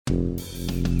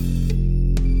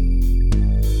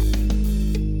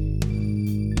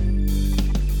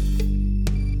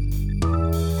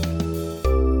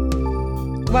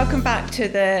Welcome back to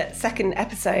the second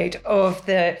episode of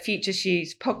the Future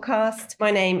Shoes podcast.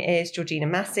 My name is Georgina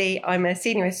Massey. I'm a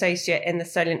senior associate in the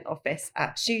Solent office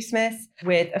at Shoesmiths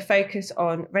with a focus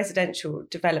on residential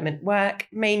development work,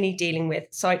 mainly dealing with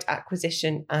site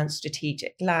acquisition and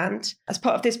strategic land. As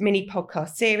part of this mini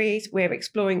podcast series, we're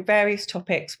exploring various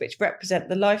topics which represent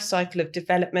the life cycle of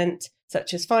development,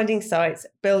 such as finding sites,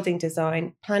 building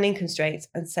design, planning constraints,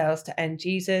 and sales to end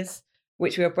users,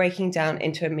 which we are breaking down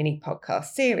into a mini podcast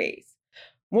series.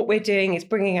 What we're doing is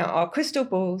bringing out our crystal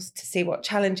balls to see what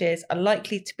challenges are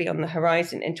likely to be on the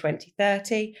horizon in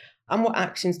 2030 and what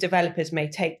actions developers may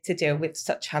take to deal with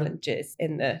such challenges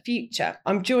in the future.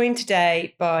 I'm joined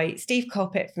today by Steve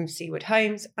Colpett from Seaward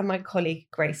Homes and my colleague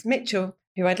Grace Mitchell,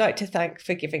 who I'd like to thank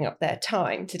for giving up their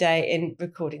time today in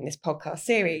recording this podcast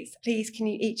series. Please, can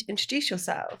you each introduce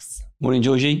yourselves? Morning,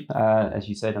 Georgie. As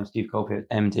you said, I'm Steve Colpett,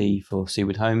 MD for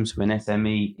Seaward Homes. We're an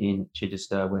SME in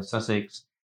Chichester, West Sussex.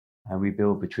 We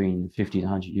build between 50 and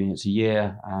 100 units a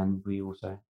year, and we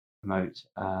also promote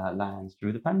land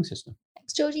through the planning system.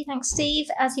 Thanks, Georgie. Thanks, Steve.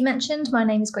 As you mentioned, my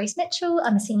name is Grace Mitchell.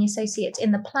 I'm a senior associate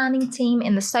in the planning team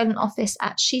in the Solent office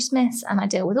at Shoesmiths, and I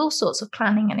deal with all sorts of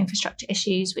planning and infrastructure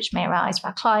issues which may arise for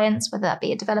our clients, whether that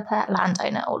be a developer,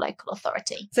 landowner, or local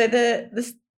authority. So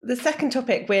the second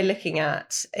topic we're looking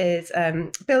at is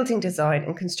building design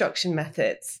and construction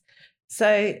methods.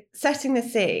 So setting the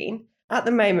scene, at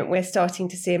the moment, we're starting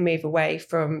to see a move away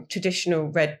from traditional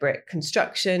red brick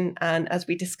construction. And as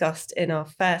we discussed in our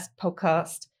first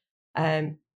podcast,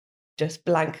 just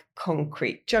blank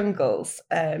concrete jungles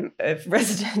of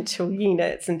residential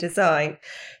units and design.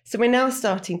 So we're now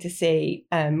starting to see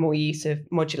more use of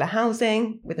modular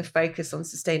housing with a focus on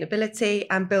sustainability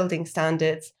and building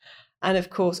standards, and of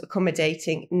course,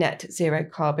 accommodating net zero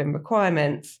carbon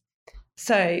requirements.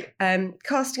 So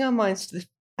casting our minds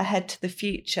ahead to the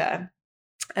future,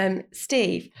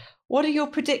 Steve, what are your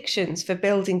predictions for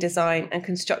building design and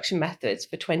construction methods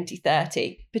for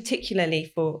 2030,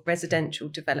 particularly for residential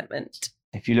development?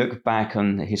 If you look back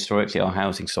on historically our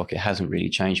housing stock, it hasn't really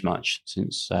changed much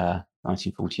since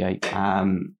 1948.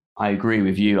 I agree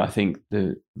with you. I think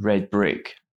the red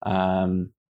brick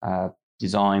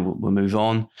design will move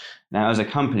on. Now, as a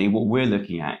company, what we're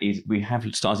looking at is we have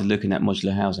started looking at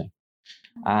modular housing.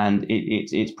 And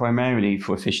it's primarily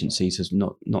for efficiencies, as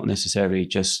not necessarily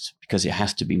just because it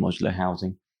has to be modular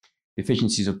housing. The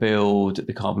efficiencies of build,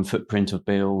 the carbon footprint of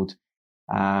build.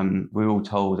 We're all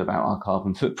told about our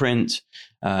carbon footprint.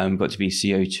 Got to be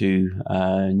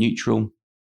CO2 neutral,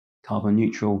 carbon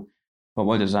neutral. But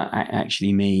what does that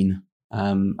actually mean?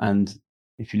 And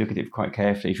if you look at it quite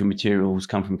carefully, if your materials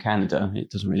come from Canada, it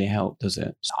doesn't really help, does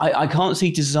it? So I can't see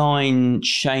design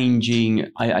changing.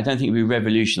 I don't think it'll be a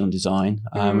revolution on design.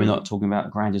 We're not talking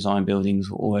about grand design buildings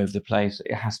all over the place.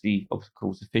 It has to be, of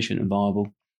course, efficient and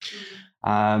viable.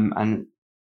 And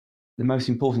the most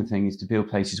important thing is to build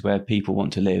places where people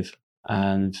want to live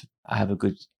and have a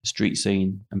good street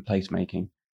scene and placemaking.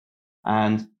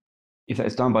 And if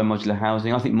that's done by modular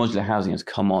housing, I think modular housing has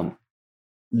come on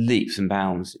leaps and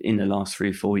bounds in the last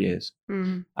 3 or 4 years.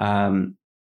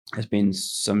 There's been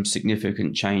some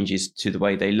significant changes to the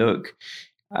way they look.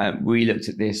 We looked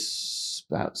at this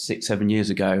about 6-7 years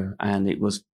ago, and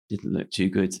didn't look too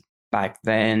good. Back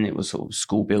then, it was sort of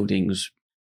school buildings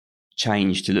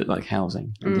changed to look like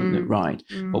housing and didn't look right.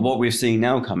 But what we're seeing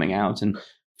now coming out, and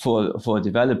for a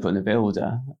developer and a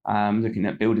builder, looking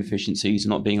at build efficiencies and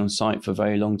not being on site for a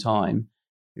very long time,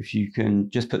 if you can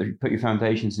just put your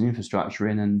foundations and infrastructure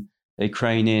in, and they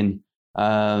crane in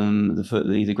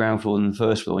the ground floor and the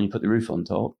first floor, and you put the roof on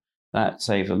top, that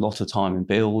saves a lot of time in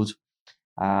build.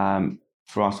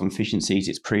 For us on efficiencies,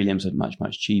 its prelims are much,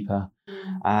 much cheaper.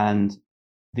 And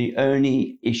the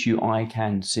only issue I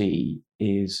can see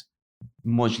is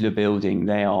modular building.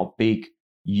 They are big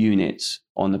units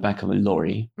on the back of a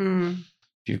lorry. If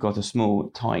you've got a small,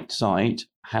 tight site,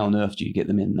 how on earth do you get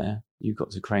them in there? You've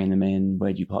got to crane them in.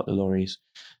 Where do you park the lorries?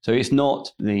 So it's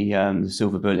not the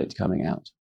silver bullet coming out.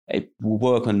 It will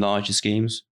work on larger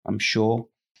schemes, I'm sure.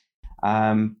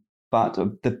 But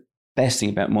the best thing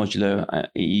about modular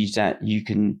is that you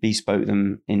can bespoke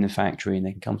them in the factory, and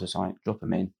they can come to site, drop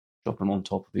them on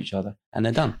top of each other, and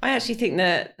they're done. I actually think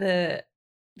that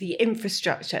the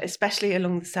infrastructure, especially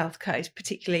along the south coast,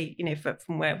 particularly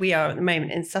from where we are at the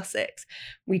moment in Sussex,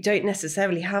 we don't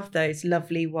necessarily have those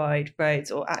lovely wide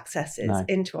roads or accesses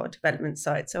into our development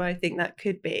site. So I think that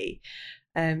could be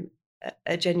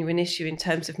a genuine issue in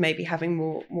terms of maybe having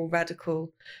more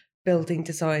radical building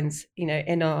designs,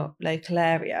 in our local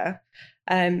area.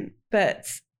 But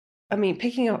I mean,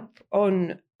 picking up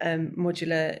on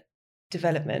modular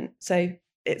development, so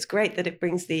it's great that it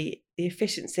brings the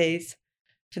efficiencies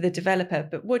for the developer,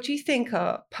 but what do you think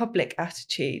are public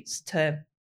attitudes to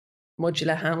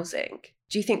modular housing?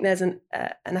 Do you think there's an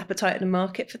appetite in the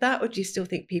market for that, or do you still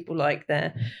think people like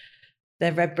their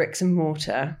red bricks and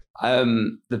mortar?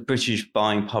 The British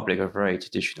buying public are very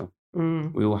traditional.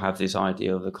 We all have this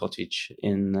idea of a cottage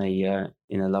in a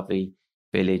lovely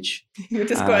village. You're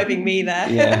describing me there.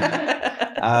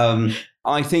 Yeah.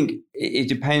 I think it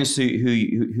depends who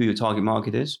your target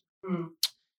market is.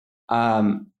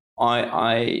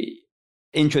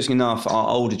 Interesting enough, our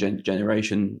older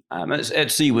generation, at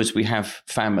Seawoods, we have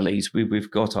families. We've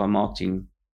got our marketing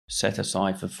set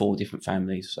aside for 4 different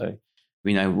families. So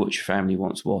we know which family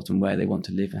wants what and where they want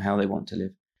to live and how they want to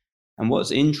live. And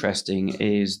what's interesting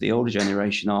is the older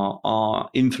generation are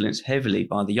influenced heavily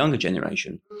by the younger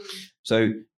generation.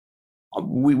 So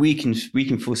we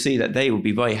can foresee that they will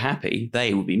be very happy.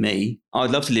 They will be me.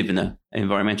 I'd love to live in an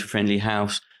environmental friendly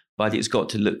house, but it's got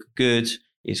to look good.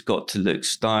 It's got to look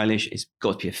stylish. It's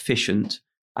got to be efficient,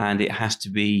 and it has to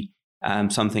be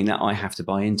something that I have to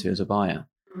buy into as a buyer.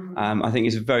 I think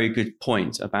it's a very good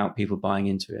point about people buying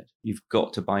into it. You've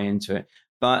got to buy into it.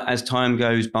 But as time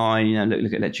goes by,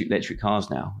 look at electric cars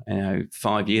now.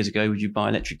 5 years ago, would you buy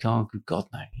an electric car? Good God,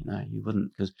 no. You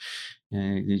wouldn't, because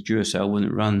the Duracell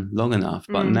wouldn't run long enough.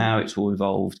 But now it's all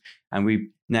evolved, and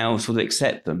we now sort of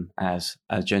accept them as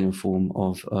a general form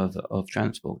of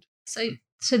transport.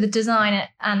 So the design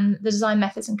and the design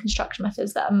methods and construction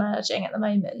methods that are emerging at the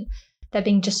moment, they're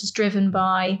being just as driven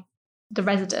by the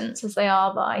residents as they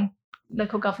are by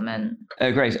local government.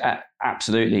 Grace,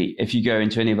 absolutely. If you go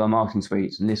into any of our marketing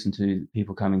suites and listen to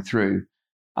people coming through,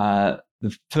 the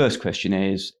first question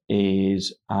is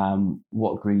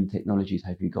what green technologies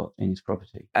have you got in this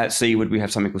property? At Seawood, we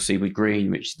have something called Seawood Green,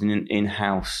 which is an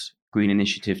in-house green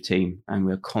initiative team, and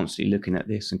we're constantly looking at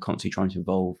this and constantly trying to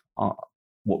evolve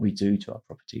what we do to our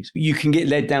properties. You can get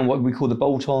led down what we call the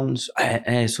bolt-ons: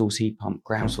 air source heat pump,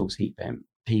 ground source heat pump,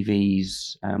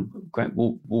 PVs,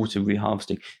 water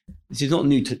reharvesting. This is not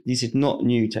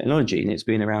new technology, and it's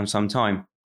been around some time.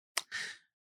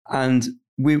 And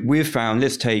we've found,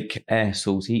 let's take air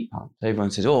source heat pumps.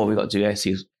 Everyone says, we've got to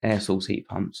do air source heat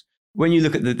pumps. When you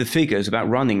look at the figures about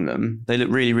running them, they look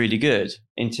really, really good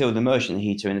until the immersion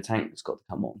heater in the tank has got to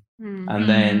come on. And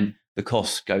then the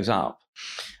cost goes up.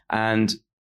 And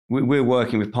we're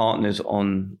working with partners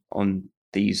on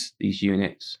these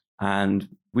units, and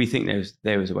we think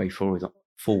there is a way forward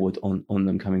on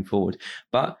them coming forward.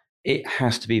 But it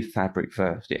has to be fabric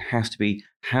first. It has to be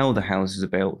how the houses are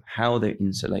built, how they're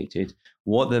insulated,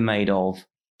 what they're made of,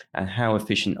 and how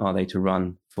efficient are they to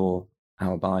run for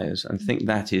our buyers. And I think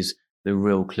that is the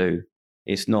real clue.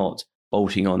 It's not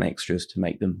bolting on extras to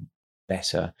make them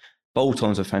better.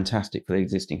 Bolt-ons are fantastic for the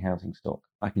existing housing stock.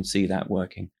 I can see that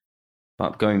working.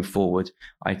 But going forward,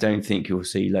 I don't think you'll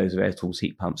see loads of air source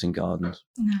heat pumps in gardens.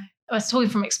 No. I was talking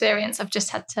from experience. I've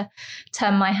just had to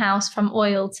turn my house from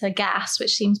oil to gas,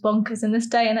 which seems bonkers in this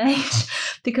day and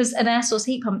age, because an air source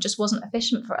heat pump just wasn't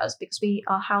efficient for us because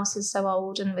our house is so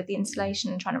old, and with the insulation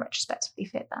and trying to retrospectively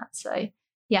fit that. So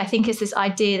yeah, I think it's this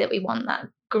idea that we want that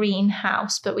green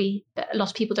house, but a lot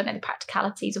of people don't know the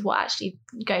practicalities of what actually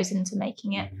goes into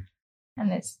making it.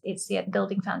 And it's the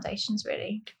building foundations,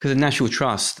 really. Because the National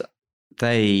Trust,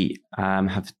 they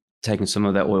have taken some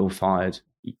of their oil-fired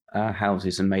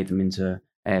houses and made them into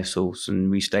air source, and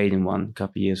we stayed in one a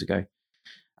couple of years ago,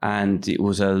 and it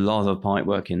was a lot of pipe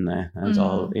work in there, and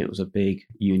it was a big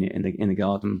unit in the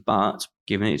garden, but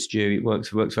given its due, it works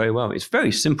very well. It's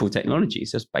very simple technology.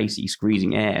 It's just basically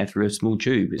squeezing air through a small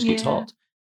tube. It gets hot,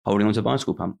 holding onto a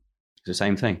bicycle pump. It's the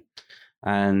same thing,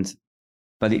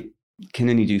 but it can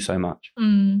only do so much.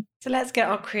 So let's get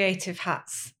our creative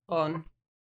hats on.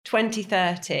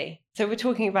 2030. So we're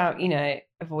talking about,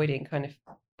 avoiding kind of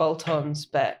bolt-ons,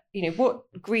 but, what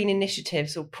green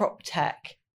initiatives or prop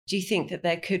tech do you think that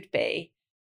there could be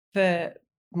for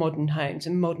modern homes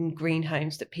and modern green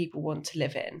homes that people want to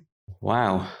live in?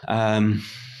 Wow.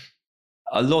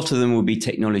 A lot of them will be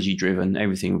technology driven.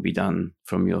 Everything will be done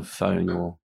from your phone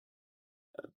or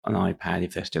an iPad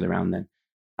if they're still around then.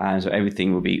 And so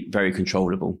everything will be very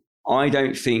controllable. I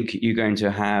don't think you're going to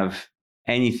have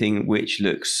anything which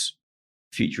looks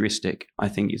futuristic. I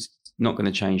think it's not going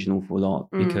to change an awful lot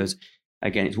because,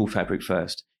 again, it's all fabric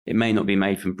first. It may not be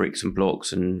made from bricks and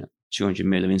blocks and 200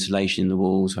 mil of insulation in the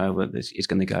walls, however it's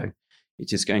going to go.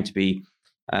 It's just going to be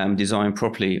designed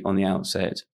properly on the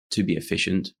outset to be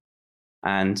efficient.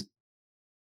 And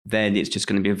then it's just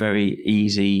going to be a very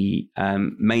easy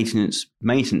maintenance.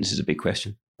 Maintenance is a big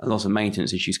question. A lot of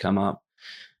maintenance issues come up.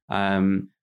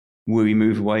 Will we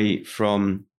move away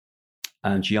from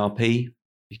GRP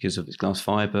because of its glass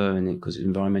fibre and because of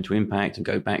environmental impact and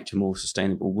go back to more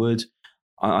sustainable wood?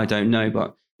 I don't know,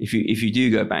 but if you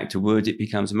do go back to wood, it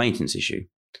becomes a maintenance issue.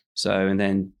 So, and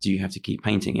then do you have to keep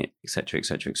painting it, et cetera, et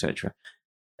cetera, et cetera?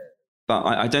 But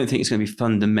I don't think it's going to be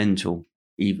fundamental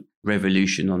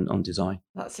revolution on design.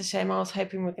 That's a shame. I was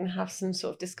hoping we're going to have some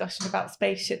sort of discussion about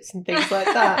spaceships and things like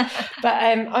that. But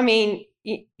I mean,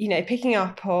 you know, picking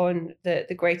up on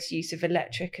the greater use of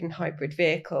electric and hybrid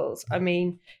vehicles, I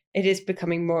mean, it is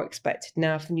becoming more expected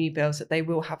now for new builds that they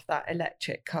will have that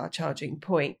electric car charging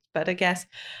point. But I guess,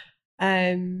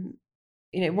 you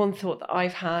know, one thought that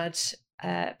I've had,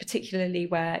 particularly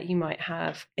where you might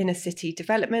have inner city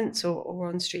developments or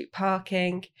on-street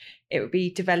parking, it would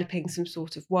be developing some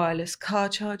sort of wireless car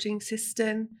charging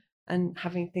system and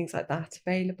having things like that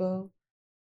available.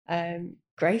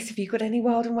 Grace, have you got any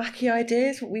wild and wacky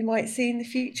ideas what we might see in the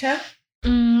future?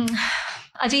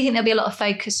 I do think there'll be a lot of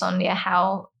focus on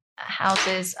how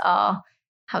houses are,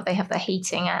 how they have their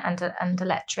heating and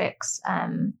electrics.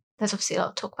 There's obviously a lot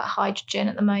of talk about hydrogen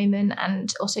at the moment,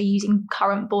 and also using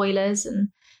current boilers and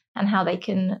how they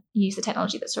can use the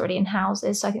technology that's already in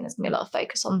houses. So I think there's going to be a lot of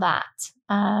focus on that.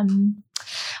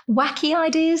 Wacky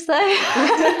ideas, though,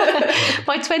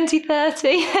 by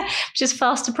 2030, which is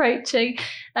fast approaching.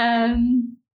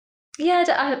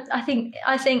 Yeah, I think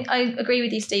I agree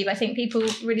with you, Steve. I think people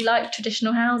really like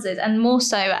traditional houses, and more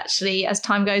so actually as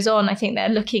time goes on. I think they're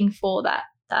looking for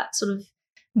that sort of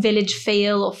village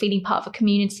feel or feeling part of a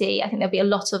community. I think there'll be a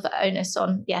lot of onus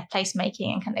on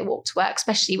placemaking and can they walk to work,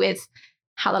 especially with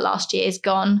how the last year has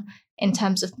gone in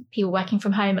terms of people working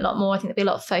from home a lot more. I think there'll be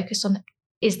a lot of focus on,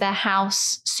 is their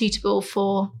house suitable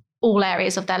for all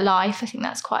areas of their life? I think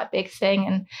that's quite a big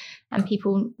thing, and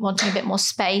people wanting a bit more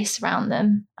space around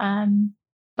them.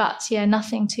 But yeah,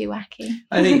 nothing too wacky.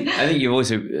 I think you've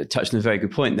also touched on a very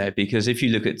good point there, because if you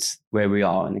look at where we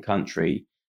are in the country,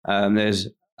 there's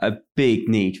a big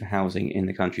need for housing in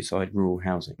the countryside, rural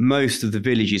housing. Most of the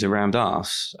villages around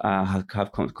us have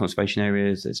conservation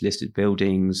areas, there's listed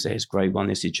buildings, there's Grade 1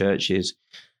 listed churches.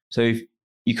 So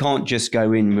you can't just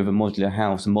go in with a modular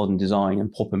house, a modern design,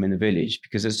 and pop them in the village,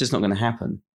 because it's just not going to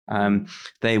happen.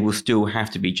 They will still have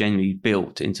to be generally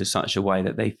built into such a way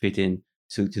that they fit in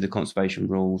to the conservation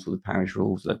rules or the parish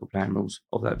rules, local plan rules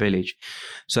of that village.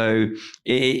 So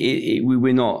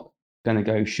we're not going to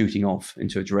go shooting off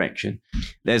into a direction.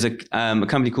 There's a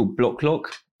company called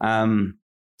BlockLock,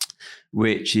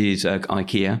 which is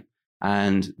IKEA,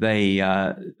 and they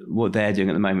what they're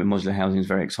doing at the moment, modular housing, is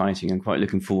very exciting. I'm quite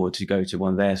looking forward to go to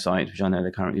one of their sites, which I know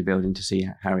they're currently building, to see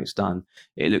how it's done.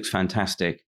 It looks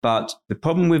fantastic. But the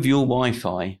problem with your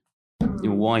Wi-Fi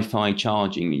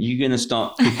charging, you're going to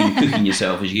start cooking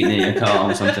yourself as you get in your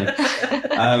car or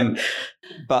something.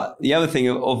 But the other thing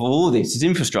of all this is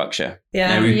infrastructure.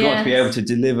 Yeah, we've got to be able to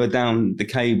deliver down the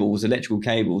cables, electrical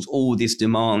cables, all this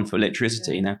demand for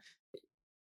electricity. Yeah.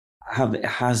 Now,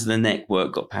 has the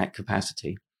network got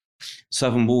capacity?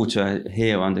 Southern Water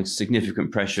here under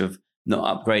significant pressure of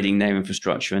not upgrading their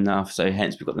infrastructure enough. So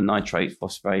hence we've got the nitrate,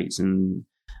 phosphates and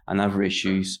other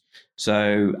issues.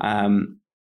 So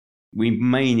we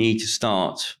may need to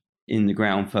start in the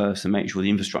ground first and make sure the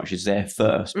infrastructure is there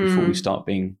first before we start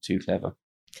being too clever.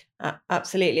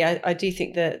 Absolutely. I do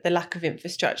think that the lack of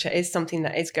infrastructure is something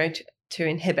that is going to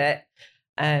inhibit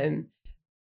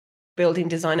building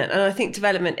design. And I think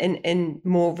development in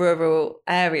more rural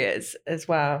areas as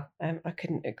well. I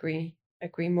couldn't agree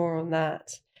more on that.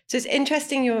 So it's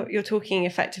interesting you're talking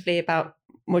effectively about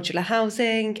modular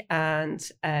housing and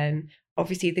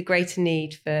obviously the greater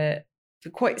need for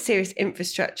quite serious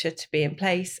infrastructure to be in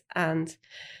place and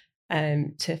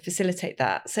to facilitate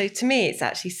that. So to me, it's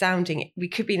actually sounding, we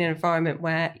could be in an environment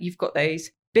where you've got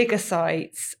those bigger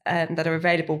sites that are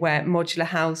available where modular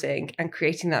housing and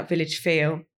creating that village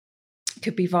feel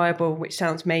could be viable, which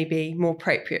sounds maybe more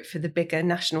appropriate for the bigger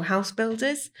national house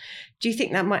builders. Do you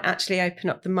think that might actually open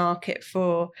up the market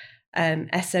for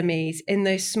SMEs in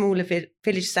those smaller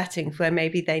village settings where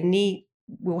maybe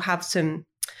will have some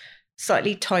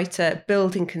slightly tighter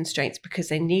building constraints because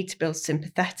they need to build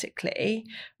sympathetically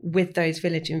with those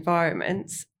village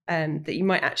environments, that you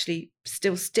might actually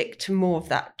still stick to more of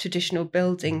that traditional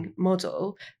building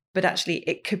model, but actually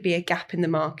it could be a gap in the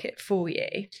market for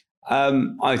you?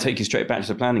 I take you straight back to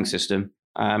the planning system.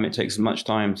 It takes as much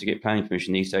time to get planning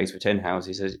permission these days for 10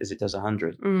 houses as it does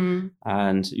 100.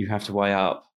 And you have to weigh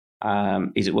up,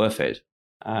 is it worth it?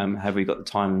 Have we got the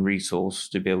time and resource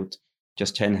to build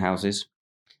just 10 houses?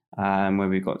 where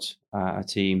we've got a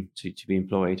team to be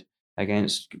employed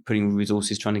against putting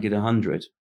resources trying to get 100.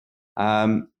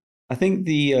 I think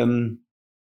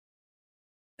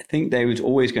I think there is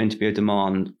always going to be a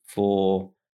demand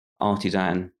for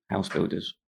artisan house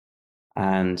builders,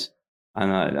 and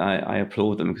I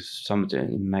applaud them because some are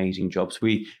doing amazing jobs.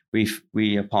 We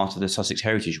are part of the Sussex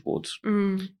Heritage Awards,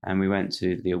 and we went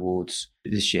to the awards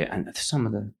this year, and some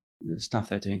of the stuff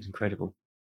they're doing is incredible.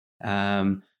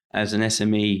 As an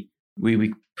SME,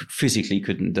 we physically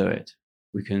couldn't do it.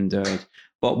 We couldn't do it.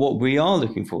 But what we are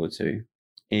looking forward to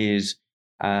is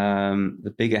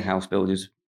the bigger house builders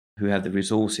who have the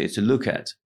resources to look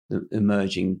at the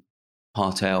emerging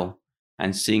Part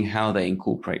and seeing how they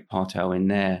incorporate Part in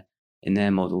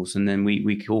their models, and then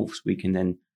we can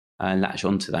then latch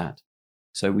onto that.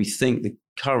 So we think the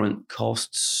current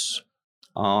costs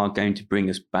are going to bring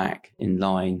us back in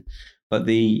line, but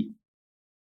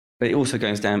it also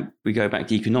goes down. We go back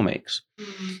to economics.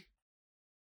 Mm-hmm.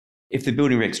 If the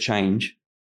building regs change,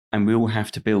 and we all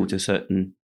have to build a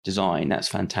certain design, that's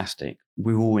fantastic.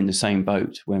 We're all in the same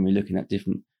boat when we're looking at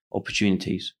different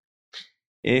opportunities.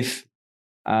 If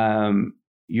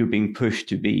you're being pushed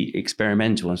to be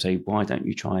experimental and say, why don't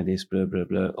you try this, blah, blah,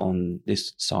 blah, on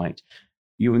this site,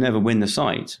 you will never win the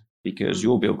site because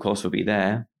your build costs will be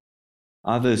there.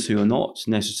 Others who are not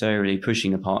necessarily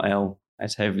pushing the Part L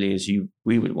as heavily as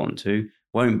we would want to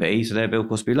won't be, so their build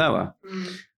costs will be lower.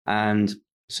 Mm. And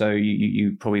so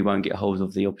you probably won't get hold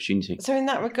of the opportunity. So in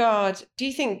that regard, do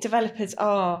you think developers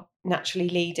are naturally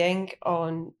leading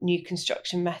on new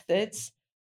construction methods?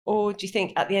 Or do you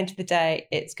think at the end of the day,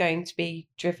 it's going to be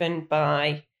driven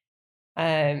by,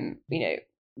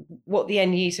 what the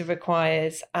end user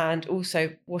requires and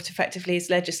also what effectively is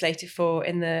legislated for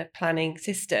in the planning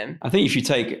system? I think if you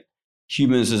take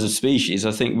humans as a species,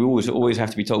 I think we always have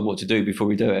to be told what to do before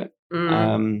we do it.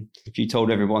 Mm. If you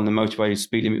told everyone the motorway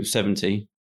speed limit was 70,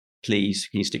 please,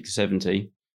 can you stick to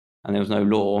 70? And there was no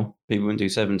law, people wouldn't do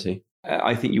 70.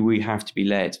 I think we have to be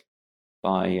led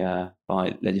by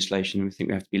legislation. We think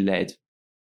we have to be led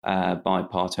by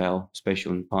Part L,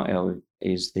 especially when Part L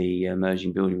is the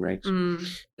emerging building regs. Mm.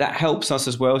 That helps us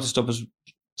as well to stop us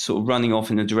sort of running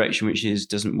off in a direction which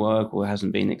doesn't work or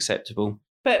hasn't been acceptable.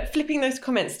 But flipping those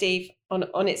comments, Steve,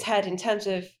 on its head in terms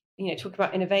of, talking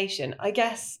about innovation, I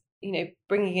guess,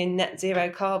 bringing in net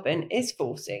zero carbon is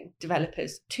forcing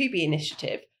developers to be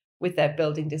initiative with their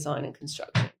building design and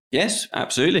construction. Yes,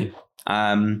 absolutely.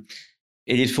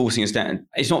 It is forcing us down.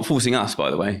 It's not forcing us,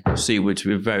 by the way. Seawoods,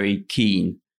 we're very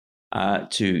keen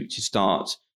to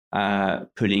start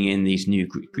putting in these new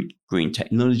green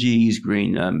technologies,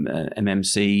 green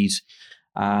MMCs.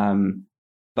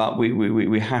 But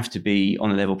we have to be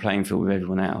on a level playing field with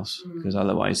everyone else, because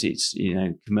otherwise it's,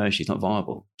 commercially it's not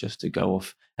viable just to go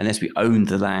off. Unless we owned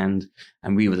the land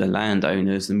and we were the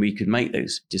landowners, then we could make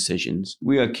those decisions.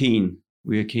 We are keen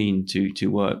to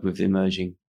work with the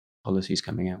emerging policies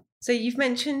coming out. So you've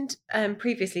mentioned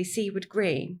previously Seawood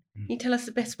Green. Can you tell us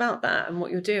a bit about that and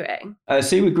what you're doing?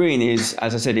 Seawood Green is,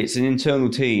 as I said, it's an internal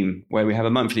team where we have a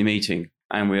monthly meeting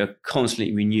and we are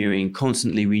constantly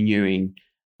renewing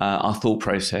our thought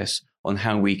process on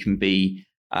how we can be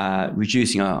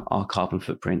reducing our carbon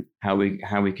footprint, how we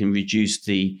can reduce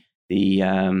the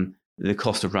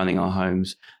cost of running our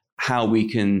homes, how we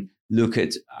can look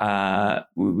at.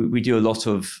 We do a lot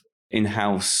of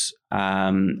in-house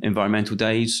environmental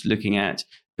days, looking at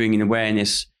bringing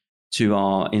awareness to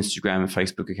our Instagram and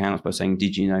Facebook accounts by saying,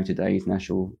 "Did you know today is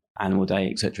National Animal Day?"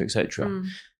 etc., etc. Mm.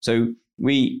 So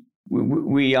we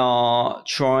are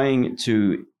trying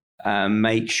to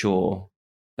make sure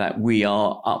that we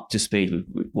are up to speed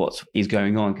with what is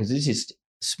going on, because this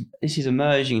is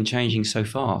emerging and changing so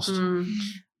fast. Mm.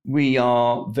 We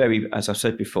are as I've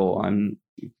said before, I'm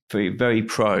very, very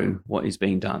pro what is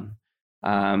being done.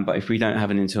 But if we don't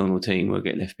have an internal team, we'll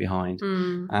get left behind.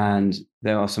 Mm. And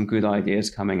there are some good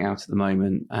ideas coming out at the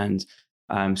moment, and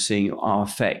seeing our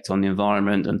effect on the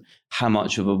environment and how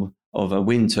much of a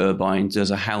wind turbine does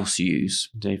a house use.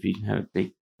 So if you have a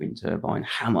big wind turbine,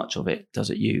 how much of it does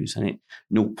it use? And it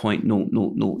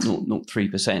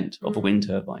 0.00003% of a wind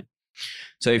turbine.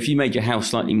 So if you made your house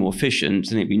slightly more efficient,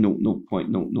 then it'd be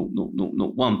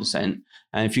 0.00001%.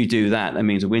 And if you do that, that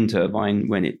means a wind turbine,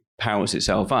 when it powers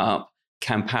itself up,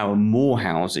 can power more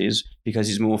houses because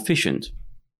it's more efficient.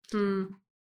 Mm.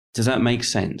 Does that make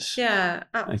sense? Yeah.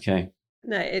 Okay.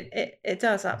 No, it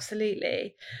does,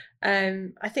 absolutely.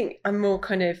 I think I'm more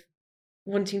kind of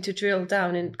wanting to drill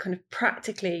down and kind of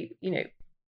practically,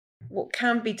 what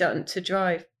can be done to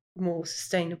drive more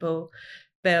sustainable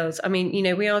builds. I mean,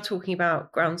 we are talking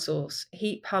about ground source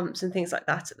heat pumps and things like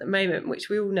that at the moment, which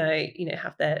we all know,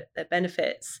 have their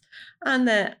benefits and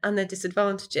their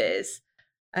disadvantages.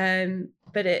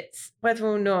 But it's whether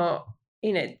or not,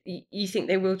 you think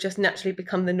they will just naturally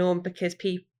become the norm because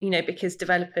because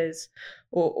developers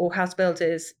or house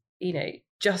builders,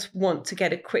 just want to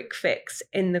get a quick fix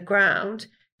in the ground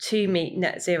to meet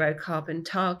net zero carbon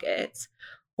targets.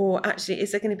 Or actually,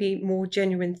 is there going to be more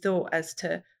genuine thought as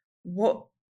to what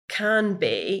can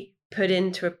be put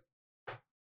into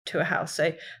a house?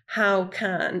 So how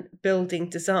can building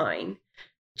design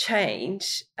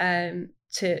change to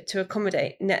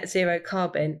accommodate net zero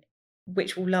carbon,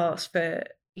 which will last for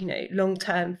long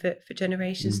term for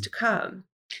generations to come?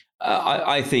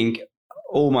 I think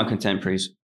all my contemporaries,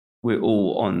 we're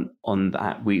all on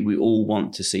that. We all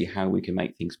want to see how we can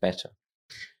make things better.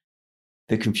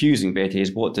 The confusing bit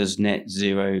is, what does net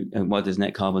zero and what does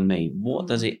net carbon mean? What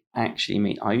does it actually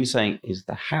mean? Are you saying, is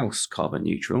the house carbon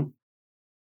neutral,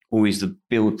 or is the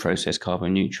build process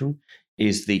carbon neutral?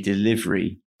 Is the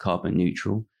delivery carbon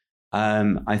neutral?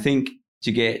 I think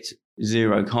to get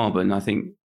zero carbon, I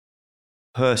think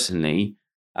personally,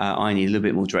 I need a little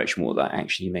bit more direction what that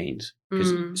actually means.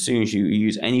 Because as soon as you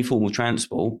use any form of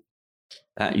transport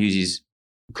that uses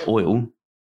oil,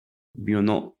 you're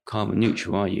not carbon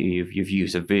neutral, are you? You've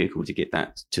used a vehicle to get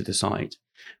that to the site.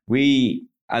 We,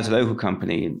 as a local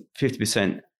company,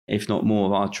 50%, if not more,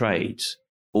 of our trades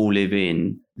all live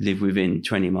within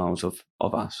 20 miles of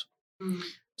us.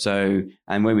 So,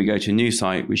 and when we go to a new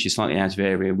site, which is slightly out of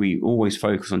area, we always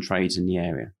focus on trades in the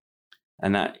area.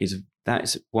 And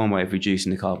that's one way of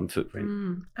reducing the carbon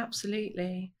footprint.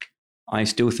 Absolutely. I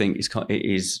still think it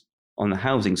is on the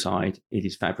housing side, it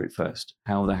is fabric first,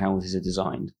 how the houses are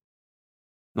designed,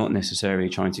 not necessarily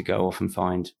trying to go off and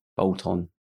find bolt-on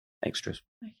extras.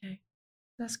 Okay,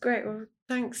 that's great. Well,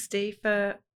 thanks, Steve,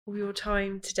 for all your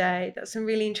time today. That's some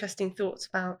really interesting thoughts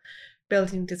about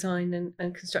building design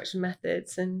and construction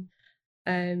methods. And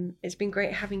it's been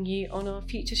great having you on our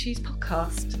Future Shoes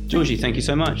podcast. Georgie, thank you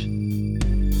so much.